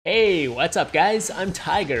Hey, what's up guys? I'm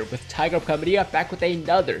Tiger with Tiger Uppercut Media, back with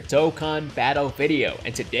another Dokkan battle video,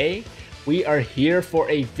 and today we are here for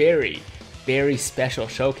a very special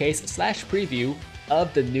showcase slash preview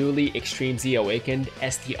of the newly Extreme Z Awakened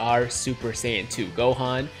STR Super Saiyan 2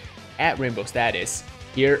 Gohan at Rainbow Status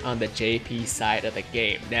here on the JP side of the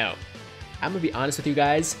game. Now, I'm gonna be honest with you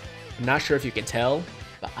guys, I'm not sure if you can tell,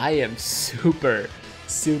 but I am super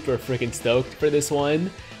freaking stoked for this one.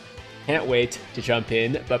 Can't wait to jump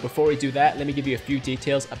in, but before we do that, let me give you a few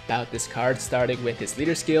details about this card, starting with his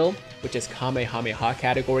leader skill, which is Kamehameha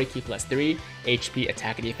category, key +3, HP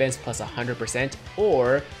attack and defense plus 100%,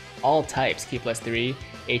 or all types, key +3,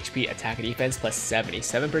 HP attack and defense plus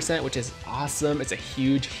 77%, which is awesome. It's a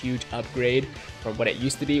huge upgrade from what it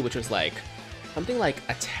used to be, which was like something like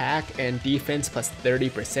attack and defense plus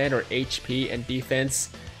 30%, or HP and defense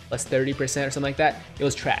plus 30% or something like that. It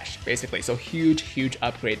was trash, basically. So huge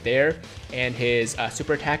upgrade there. And his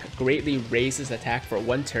super attack greatly raises attack for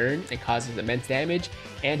 1 turn and causes immense damage.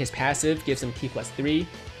 And his passive gives him key +3.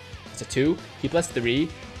 It's a 2, key +3,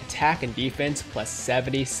 attack and defense plus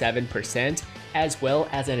 77%, as well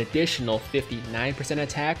as an additional 59%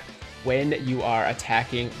 attack when you are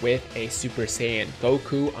attacking with a Super Saiyan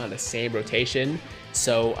Goku on the same rotation.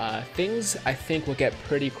 So things I think will get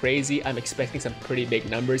pretty crazy. I'm expecting some pretty big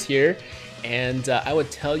numbers here, and I would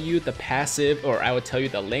tell you the passive, or I would tell you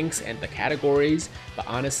the links and the categories, but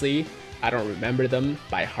honestly I don't remember them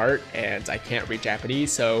by heart and I can't read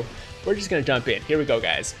Japanese, so we're just gonna jump in. Here we go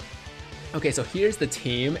guys. Okay, so here's the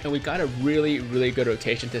team, and we got a really good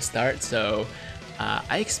rotation to start, so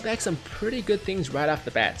I expect some pretty good things right off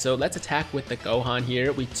the bat. So let's attack with the Gohan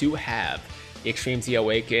here. We do have the Extreme Z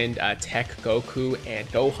Awakened, Tech Goku and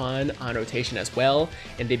Gohan on rotation as well,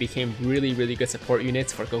 and they became really good support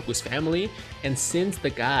units for Goku's family. And since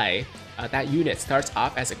the guy, that unit starts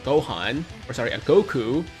off as a Gohan, or sorry, a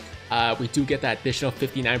Goku, we do get that additional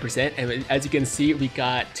 59%, and as you can see, we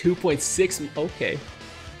got 2.6, okay.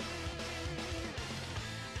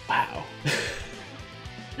 Wow.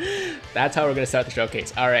 That's how we're gonna start the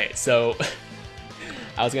showcase. Alright, so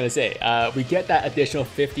I was gonna say, we get that additional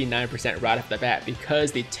 59% right off the bat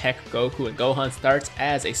because the Tech Goku and Gohan starts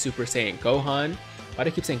as a Super Saiyan Gohan. Why do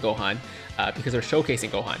I keep saying Gohan? Because they're showcasing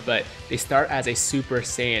Gohan, but they start as a Super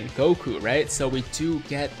Saiyan Goku, right? So we do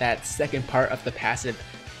get that second part of the passive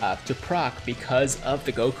to proc because of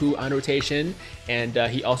the Goku on rotation, and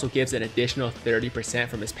he also gives an additional 30%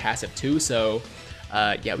 from his passive too. So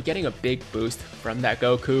yeah, we're getting a big boost from that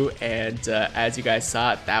Goku, and as you guys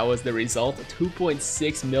saw, that was the result.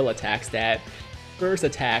 2.6 mil attack stat, first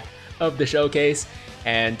attack of the showcase,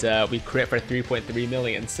 and we crit for 3.3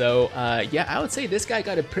 million. So yeah, I would say this guy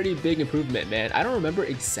got a pretty big improvement, man. I don't remember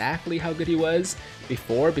exactly how good he was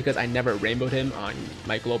before because I never rainbowed him on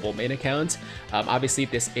my global main account. Obviously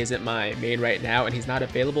this isn't my main right now, and he's not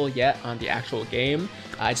available yet on the actual game.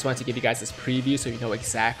 I just wanted to give you guys this preview so you know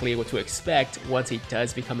exactly what to expect once he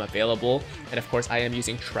does become available. And of course I am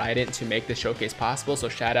using Trident to make this showcase possible, so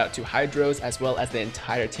shout out to Hydros as well as the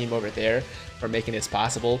entire team over there for making this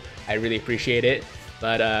possible. I really appreciate it.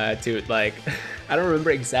 But dude, like, I don't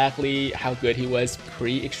remember exactly how good he was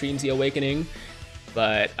pre-Extreme Z Awakening,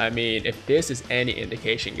 but I mean, if this is any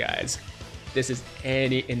indication, guys, this is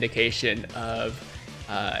any indication of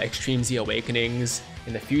Extreme Z Awakenings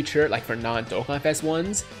in the future, like for non-Dokkan Fest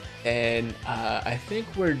ones, then I think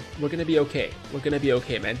we're gonna be okay. We're gonna be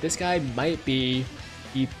okay, man. This guy might be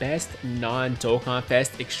the best non-Dokkan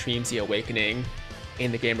Fest Extreme Z Awakening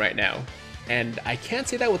in the game right now. And I can't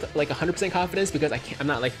say that with like 100% confidence because I'm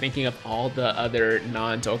not like thinking of all the other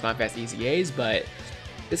non-Dokkan Fest EZAs, but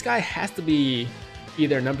this guy has to be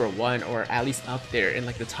either #1 or at least up there in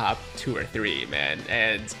like the top 2 or 3, man.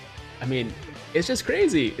 And I mean, it's just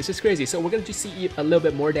crazy. It's just crazy. So we're going to see a little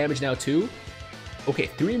bit more damage now too. Okay,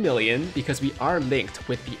 3 million because we are linked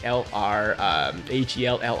with the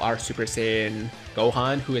AGL LR Super Saiyan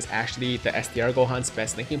Gohan, who is actually the STR Gohan's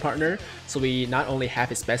best linking partner. So we not only have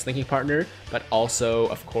his best linking partner, but also,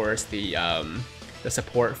 of course, the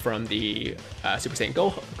support from the Super Saiyan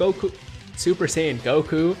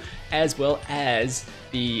Goku, as well as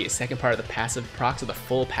the second part of the passive proc, so the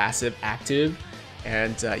full passive active.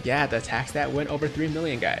 And yeah, the attack stat went over 3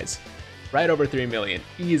 million, guys. Right over 3 million,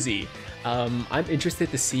 easy. I'm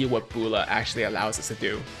interested to see what Bula actually allows us to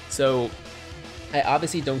do. So I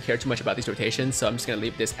obviously don't care too much about these rotations, so I'm just gonna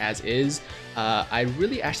leave this as is. I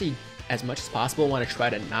really actually, as much as possible, want to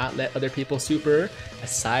try to not let other people super,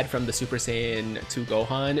 aside from the Super Saiyan 2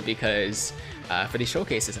 Gohan, because for these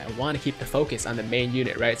showcases, I want to keep the focus on the main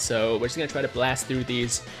unit, right? So we're just gonna try to blast through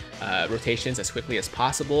these rotations as quickly as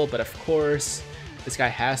possible, but of course, This guy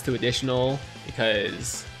has to additional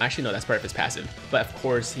because, actually no, that's part of his passive. But of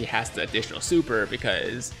course he has the additional super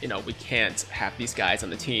because, you know, we can't have these guys on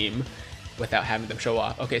the team without having them show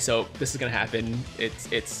off. Okay, so this is gonna happen.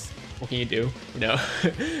 It's what can you do? You know,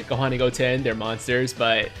 Gohan and Goten, they're monsters,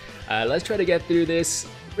 but let's try to get through this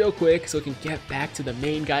real quick so we can get back to the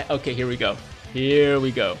main guy. Okay, here we go. Here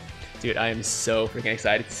we go. Dude, I am so freaking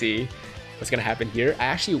excited to see what's gonna happen here. I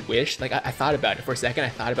actually wish, like, I thought about it for a second. I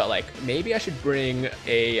thought about, like, maybe I should bring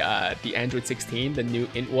the Android 16, the new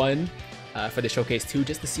int one, for the showcase too,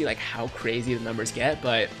 just to see like how crazy the numbers get.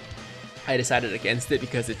 But I decided against it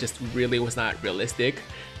because it just really was not realistic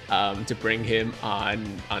to bring him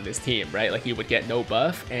on this team, right? Like, he would get no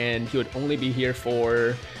buff and he would only be here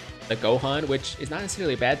for the Gohan, which is not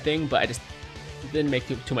necessarily a bad thing, but it didn't make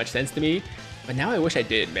too much sense to me. But now I wish I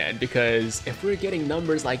did, man, because if we're getting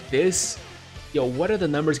numbers like this, yo, what are the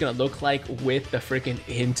numbers gonna look like with the freaking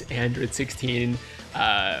int Android 16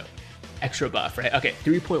 extra buff, right? Okay,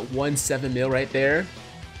 3.17 mil right there.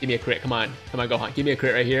 Give me a crit, come on, Gohan, give me a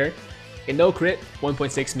crit right here. Okay, no crit,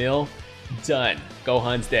 1.6 mil, done.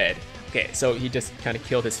 Gohan's dead. Okay, so he just kind of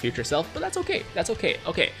killed his future self, but that's okay, that's okay.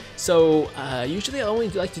 Okay, so usually I only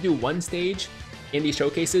like to do one stage in these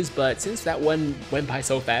showcases, but since that one went by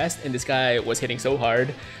so fast and this guy was hitting so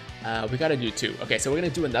hard, we gotta do two. Okay, so we're gonna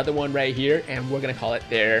do another one right here and we're gonna call it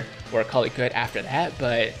there, or call it good after that,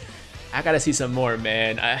 but I gotta see some more,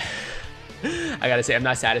 man. I gotta say, I'm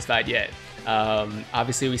not satisfied yet.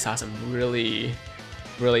 Obviously we saw some really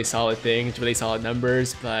solid things, really solid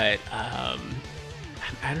numbers, but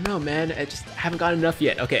I don't know, man. I just haven't gotten enough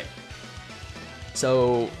yet. Okay,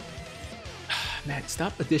 so man,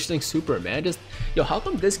 stop additioning super, man. Just, yo, how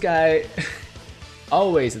come this guy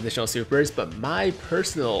always additional supers, but my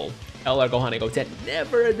personal LR Gohan and Goten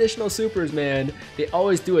never additional supers, man? They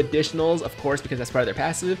always do additionals, of course, because that's part of their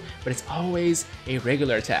passive, but it's always a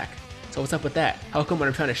regular attack. So what's up with that? How come when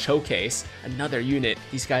I'm trying to showcase another unit,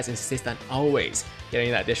 these guys insist on always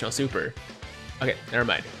getting that additional super? Okay, never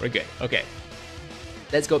mind. We're good. Okay,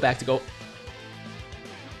 let's go back to go.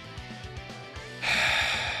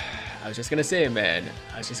 I was just gonna say, man.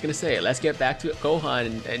 Let's get back to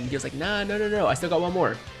Gohan, and he was like, nah, no. I still got one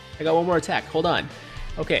more. I got one more attack. Hold on.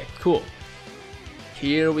 Okay, cool.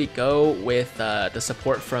 Here we go with the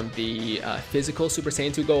support from the physical Super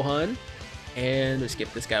Saiyan 2 Gohan. And let's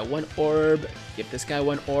give this guy one orb. Give this guy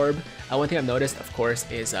one orb. One thing I've noticed, of course,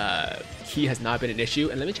 is Ki has not been an issue.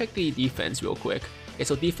 And let me check the defense real quick. Okay,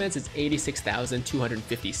 so defense is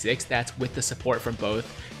 86,256. That's with the support from both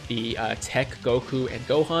the Tech Goku and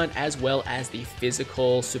Gohan, as well as the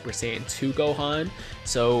physical Super Saiyan 2 Gohan.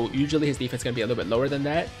 So usually his defense is going to be a little bit lower than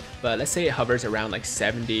that. But let's say it hovers around like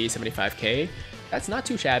 70, 75k. That's not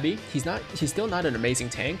too shabby. He's still not an amazing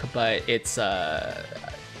tank, but it's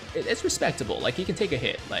respectable. Like, he can take a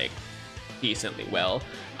hit like decently well.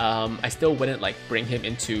 I still wouldn't like bring him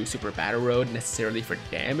into Super Battle Road necessarily for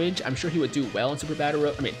damage. I'm sure he would do well in Super Battle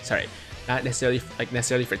Road. I mean, sorry, not necessarily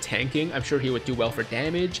for tanking. I'm sure he would do well for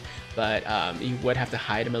damage, but you would have to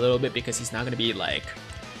hide him a little bit because he's not going to be like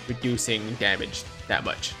reducing damage that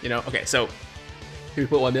much, you know? Okay, so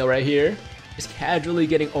 3.1 mil right here. Just casually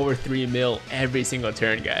getting over 3 mil every single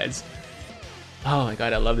turn, guys. Oh my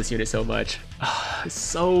god, I love this unit so much. Oh, it's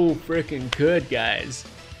so freaking good, guys.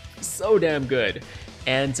 So damn good.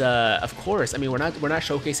 And of course, I mean, we're not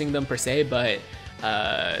showcasing them per se, but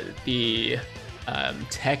the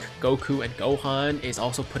Tech Goku and Gohan is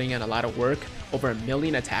also putting in a lot of work. Over 1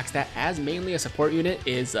 million attack stat as mainly a support unit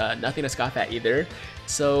is nothing to scoff at either.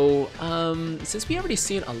 So since we already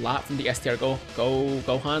seen a lot from the STR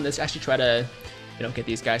Gohan, let's actually try to, you know, get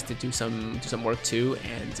these guys to do some work too,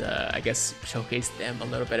 and I guess showcase them a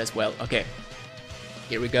little bit as well. Okay,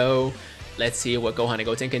 here we go. Let's see what Gohan and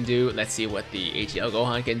Goten can do. Let's see what the AGL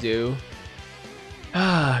Gohan can do.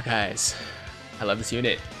 Ah, guys, I love this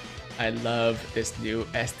unit. I love this new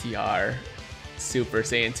STR Super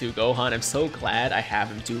Saiyan 2 Gohan. I'm so glad I have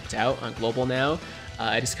him duped out on Global now.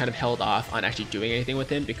 I just kind of held off on actually doing anything with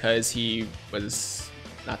him because he was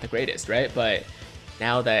not the greatest, right? But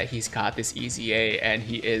now that he's got this EZA and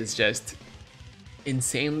he is just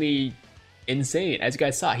insanely insane, as you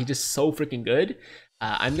guys saw, he's just so freaking good.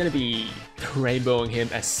 I'm gonna be rainbowing him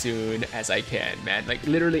as soon as I can, man. Like,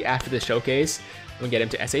 literally after the showcase, I'm gonna get him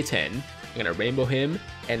to SA10. I'm gonna rainbow him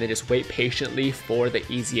and then just wait patiently for the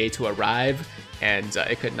EZA to arrive, and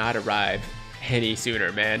it could not arrive any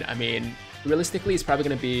sooner, man. I mean, realistically, it's probably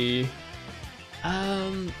gonna be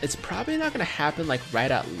it's probably not gonna happen like right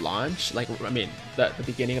at launch. Like, I mean, the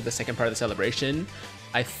beginning of the second part of the celebration.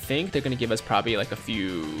 I think they're gonna give us probably like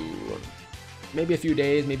maybe a few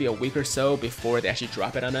days, maybe a week or so before they actually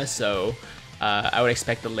drop it on us. So I would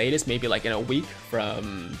expect the latest, maybe like in a week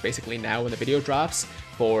from basically now when the video drops,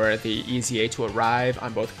 for the EZA to arrive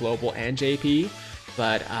on both global and JP.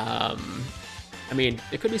 But I mean,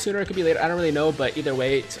 it could be sooner, it could be later, I don't really know, but either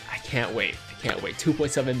way, I can't wait. I can't wait.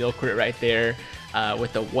 2.7 mil crit right there,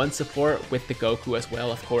 with the 1 support, with the Goku as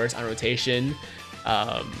well, of course, on rotation.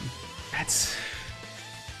 That's...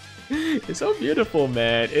 It's so beautiful,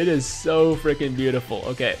 man. It is so freaking beautiful.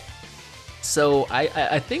 Okay. So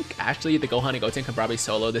I think actually the Gohan and Goten can probably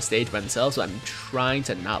solo this stage by themselves, so I'm trying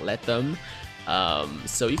to not let them.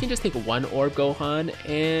 So you can just take 1 orb Gohan,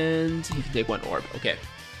 and he can take 1 orb. Okay.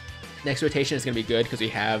 Next rotation is gonna be good because we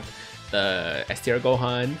have the STR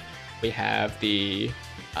Gohan, we have the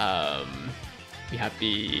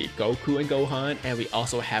Goku and Gohan, and we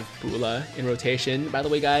also have Bula in rotation. By the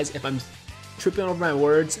way, guys, if I'm tripping over my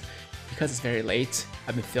words, because it's very late,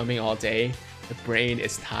 I've been filming all day. The brain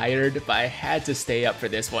is tired, but I had to stay up for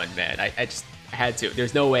this one, man. I just had to.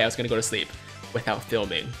 There's no way I was gonna go to sleep without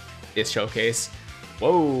filming this showcase.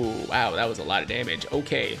 Whoa, wow, that was a lot of damage.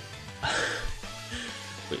 Okay.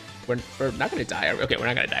 Wait, we're not gonna die, are we? Okay, we're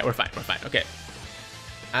not gonna die. We're fine, okay.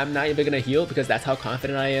 I'm not even gonna heal because that's how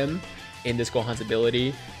confident I am in this Gohan's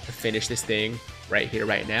ability to finish this thing right here,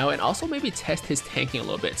 right now, and also maybe test his tanking a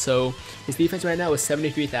little bit. So his defense right now is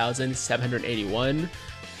 73,781.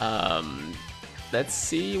 Let's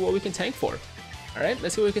see what we can tank for. All right,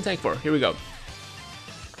 let's see what we can tank for. Here we go.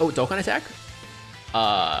 Oh, Dokkan attack?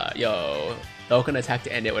 Yo, Dokkan attack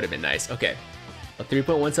to end it would have been nice. Okay, well,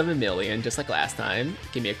 3.17 million, just like last time.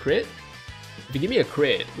 Give me a crit. If you give me a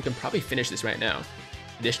crit, we can probably finish this right now.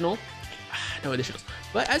 Additional? No additionals.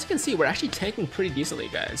 But as you can see, we're actually tanking pretty decently,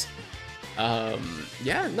 guys.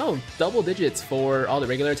 Yeah, no, double digits for all the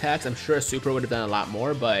regular attacks. I'm sure a super would have done a lot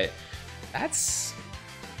more, but that's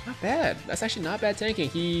not bad. That's actually not bad tanking.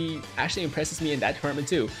 He actually impresses me in that department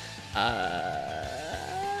too.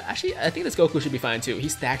 Actually, I think this Goku should be fine too. He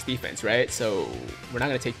stacks defense, right? So we're not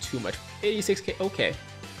gonna take too much. 86k, okay.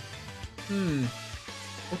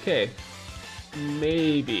 Okay.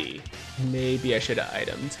 Maybe I should have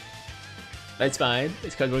itemed. That's fine.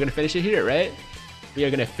 It's because we're gonna finish it here, right? We are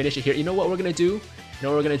gonna finish it here. You know what we're gonna do?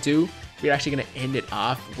 We're actually gonna end it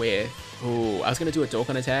off with, oh, I was gonna do a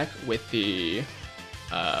Dokkan attack with the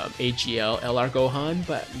AGL LR Gohan,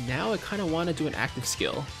 but now I kind of want to do an active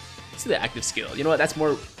skill. Let's do the active skill. You know what? That's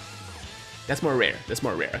more rare.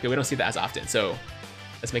 Okay, we don't see that as often, so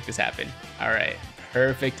let's make this happen. All right,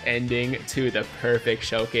 perfect ending to the perfect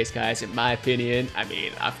showcase, guys. In my opinion, I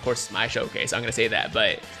mean, of course, it's my showcase. I'm gonna say that,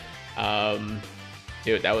 but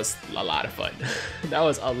dude, that was a lot of fun. That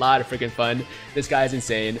was a lot of freaking fun. This guy's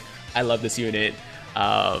insane. I love this unit.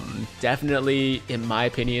 Definitely, in my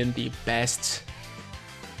opinion, the best.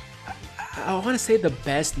 I want to say the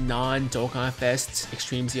best non-Dokkan Fest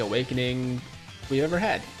Extreme Z Awakening we've ever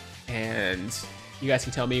had. And you guys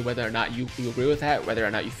can tell me whether or not you agree with that, whether or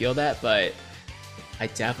not you feel that, but I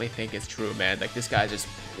definitely think it's true, man. Like, this guy's just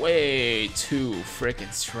way too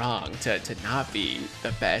freaking strong to not be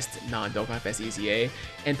the best non-Dokkan Fest EZA,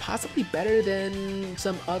 and possibly better than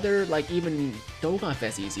some other, like, even Dokkan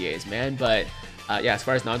Fest EZAs, man. But yeah, as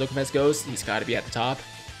far as non-Dokkan Fest goes, he's got to be at the top.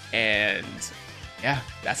 And yeah,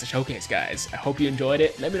 that's the showcase, guys. I hope you enjoyed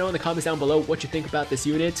it. Let me know in the comments down below what you think about this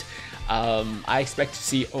unit. I expect to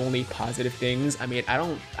see only positive things. I mean, I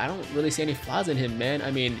don't really see any flaws in him, man.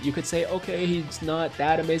 I mean, you could say, okay, he's not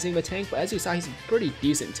that amazing of a tank, but as you saw, he's a pretty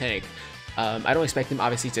decent tank. I don't expect him,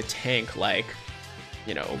 obviously, to tank like,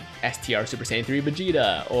 you know, STR Super Saiyan 3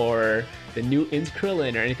 Vegeta or the new Int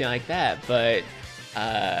Krillin or anything like that, but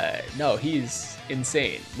no, he's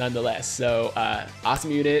insane nonetheless. So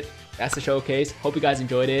awesome unit. That's the showcase. Hope you guys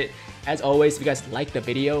enjoyed it. As always, if you guys liked the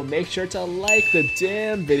video, make sure to like the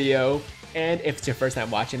damn video. And if it's your first time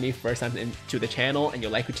watching me, first time into the channel, and you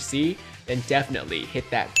like what you see, then definitely hit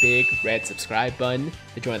that big red subscribe button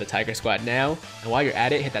to join the Tiger Squad now. And while you're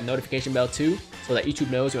at it, hit that notification bell too, so that YouTube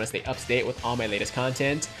knows you want to stay up to date with all my latest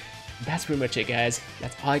content. That's pretty much it, guys.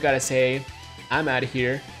 That's all I gotta say. I'm out of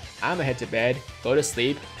here. I'm gonna head to bed, go to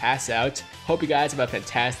sleep, pass out. Hope you guys have a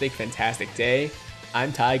fantastic, fantastic day.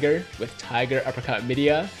 I'm Tiger with Tiger Uppercut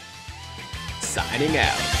Media, signing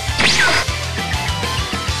out.